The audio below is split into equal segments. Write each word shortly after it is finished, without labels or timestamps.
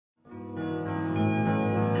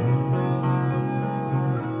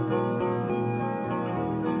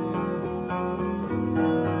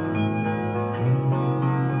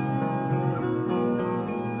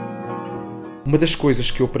Uma das coisas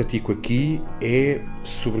que eu pratico aqui é,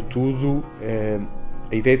 sobretudo,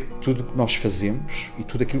 a ideia de que tudo o que nós fazemos e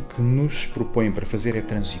tudo aquilo que nos propõem para fazer é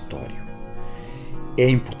transitório. É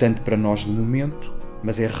importante para nós no momento,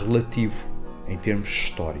 mas é relativo em termos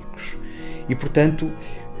históricos. E, portanto,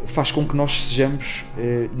 faz com que nós sejamos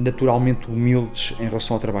naturalmente humildes em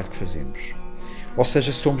relação ao trabalho que fazemos. Ou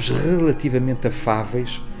seja, somos relativamente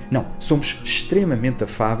afáveis, não, somos extremamente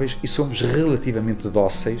afáveis e somos relativamente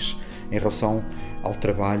dóceis em relação ao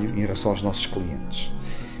trabalho e em relação aos nossos clientes.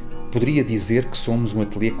 Poderia dizer que somos um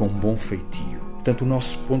ateliê com bom feitio. Portanto, o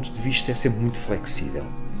nosso ponto de vista é sempre muito flexível.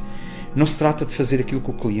 Não se trata de fazer aquilo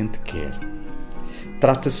que o cliente quer.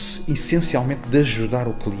 Trata-se essencialmente de ajudar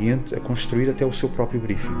o cliente a construir até o seu próprio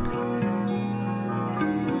briefing.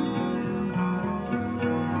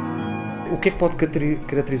 O que é que pode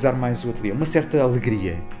caracterizar mais o ateliê? Uma certa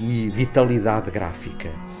alegria e vitalidade gráfica.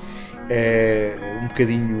 Um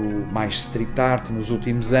bocadinho mais street art nos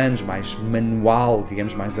últimos anos, mais manual,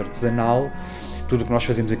 digamos, mais artesanal. Tudo o que nós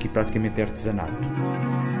fazemos aqui praticamente é artesanato.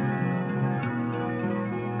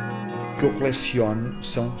 O que eu coleciono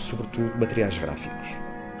são, sobretudo, materiais gráficos.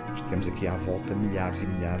 Temos aqui à volta milhares e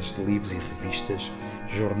milhares de livros e revistas,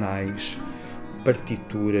 jornais,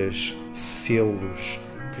 partituras, selos,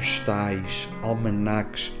 postais,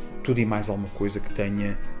 almanaques, tudo e mais alguma coisa que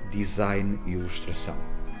tenha design e ilustração.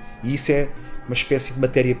 E isso é uma espécie de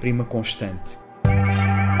matéria-prima constante.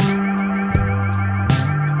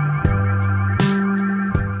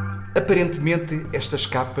 Aparentemente, estas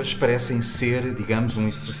capas parecem ser, digamos, um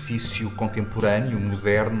exercício contemporâneo,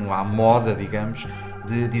 moderno, à moda, digamos,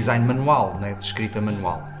 de design manual, né? De escrita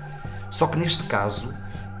manual. Só que neste caso,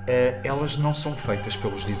 elas não são feitas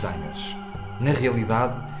pelos designers. Na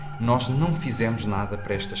realidade, nós não fizemos nada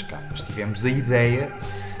para estas capas. Tivemos a ideia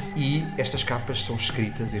e estas capas são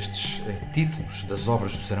escritas, estes títulos das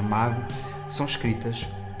obras do Saramago são escritas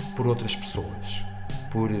por outras pessoas.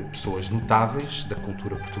 Por pessoas notáveis da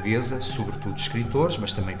cultura portuguesa, sobretudo escritores,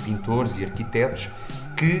 mas também pintores e arquitetos,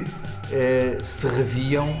 que se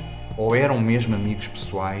reviam ou eram mesmo amigos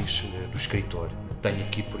pessoais do escritor. Tenho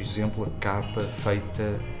aqui, por exemplo, a capa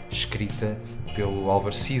escrita pelo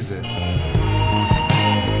Álvaro Siza.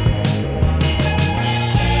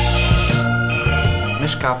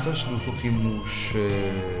 Nas capas, nos últimos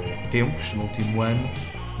tempos, no último ano,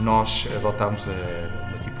 nós adotámos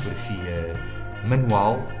uma tipografia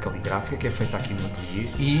manual, caligráfica, que é feita aqui no ateliê,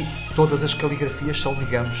 e todas as caligrafias são,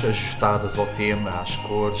 digamos, ajustadas ao tema, às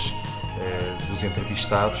cores dos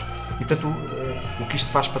entrevistados. E, portanto, o que isto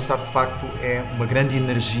faz passar, de facto, é uma grande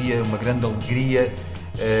energia, uma grande alegria,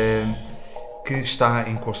 que está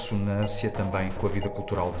em consonância também com a vida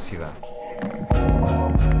cultural da cidade.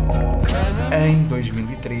 Em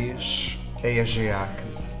 2003, a EGEAC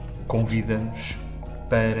convida-nos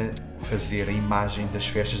para fazer a imagem das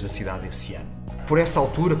festas da cidade esse ano. Por essa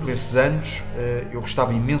altura, por esses anos, eu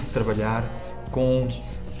gostava imenso de trabalhar com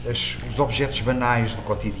os objetos banais do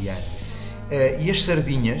cotidiano. E as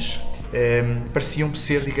sardinhas pareciam-me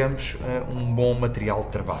ser, digamos, um bom material de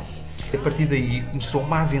trabalho. A partir daí começou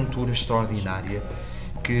uma aventura extraordinária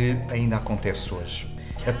que ainda acontece hoje.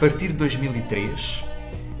 A partir de 2003,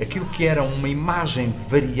 aquilo que era uma imagem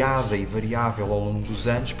variada e variável ao longo dos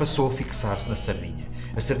anos passou a fixar-se na sardinha.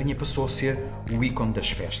 A sardinha passou a ser o ícone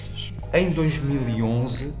das festas. Em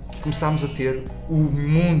 2011 começámos a ter o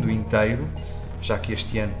mundo inteiro, já que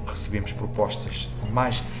este ano recebemos propostas de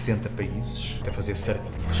mais de 60 países a fazer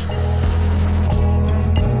sardinhas.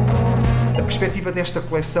 A perspectiva desta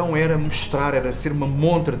coleção era ser uma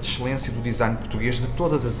montra de excelência do design português de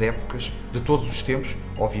todas as épocas, de todos os tempos,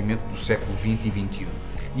 obviamente do século XX e XXI.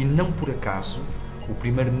 E não por acaso, o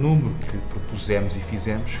primeiro número que propusemos e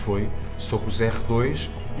fizemos foi sobre os R2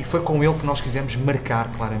 e foi com ele que nós quisemos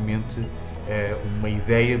marcar claramente uma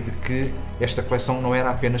ideia de que esta coleção não era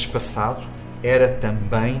apenas passado, era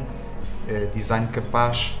também design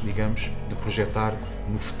capaz, digamos, de projetar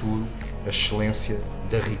no futuro a excelência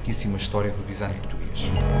da riquíssima história do design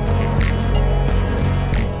português.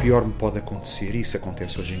 O pior me pode acontecer, e isso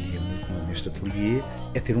acontece hoje em dia muito neste ateliê,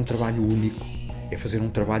 é ter um trabalho único, é fazer um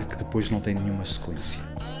trabalho que depois não tem nenhuma sequência.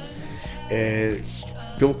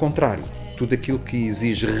 Pelo contrário, tudo aquilo que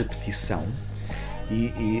exige repetição,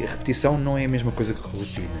 e repetição não é a mesma coisa que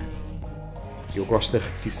rotina. Eu gosto da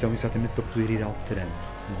repetição exatamente para poder ir alterando,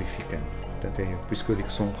 modificando. Portanto, é por isso que eu digo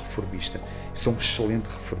que sou um reformista. Sou um excelente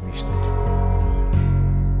reformista.